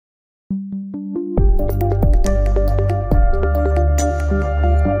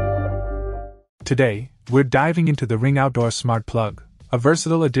Today, we're diving into the Ring Outdoor Smart Plug, a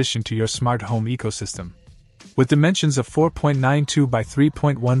versatile addition to your smart home ecosystem. With dimensions of 4.92 by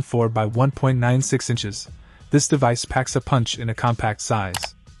 3.14 by 1.96 inches, this device packs a punch in a compact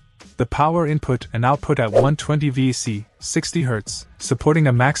size. The power input and output at 120 VEC, 60 Hz, supporting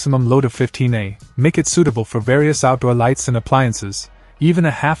a maximum load of 15A, make it suitable for various outdoor lights and appliances. Even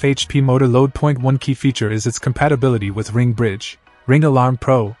a half HP motor load. One key feature is its compatibility with Ring Bridge, Ring Alarm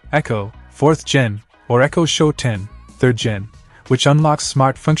Pro, Echo, 4th Gen, or Echo Show 10, 3rd Gen, which unlocks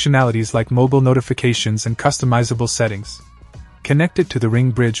smart functionalities like mobile notifications and customizable settings. Connected to the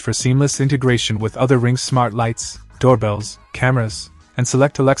Ring Bridge for seamless integration with other Ring smart lights, doorbells, cameras, and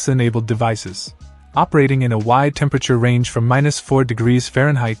select Alexa-enabled devices. Operating in a wide temperature range from -4 degrees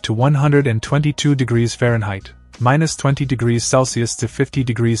Fahrenheit to 122 degrees Fahrenheit, -20 degrees Celsius to 50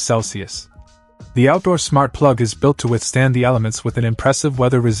 degrees Celsius. The outdoor smart plug is built to withstand the elements with an impressive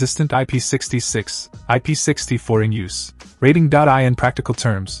weather-resistant IP66, IP64 in use. Rating.I in practical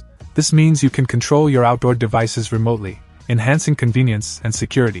terms, this means you can control your outdoor devices remotely, enhancing convenience and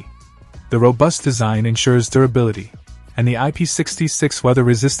security. The robust design ensures durability, and the IP66 weather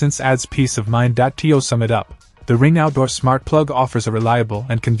resistance adds peace of mind. To sum it up, the Ring Outdoor Smart Plug offers a reliable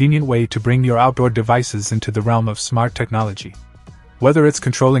and convenient way to bring your outdoor devices into the realm of smart technology. Whether it's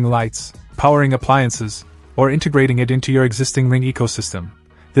controlling lights, powering appliances, or integrating it into your existing Ring ecosystem,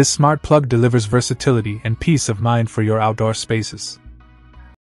 this smart plug delivers versatility and peace of mind for your outdoor spaces.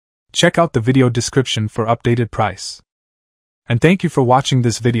 Check out the video description for updated price. And thank you for watching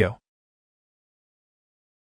this video.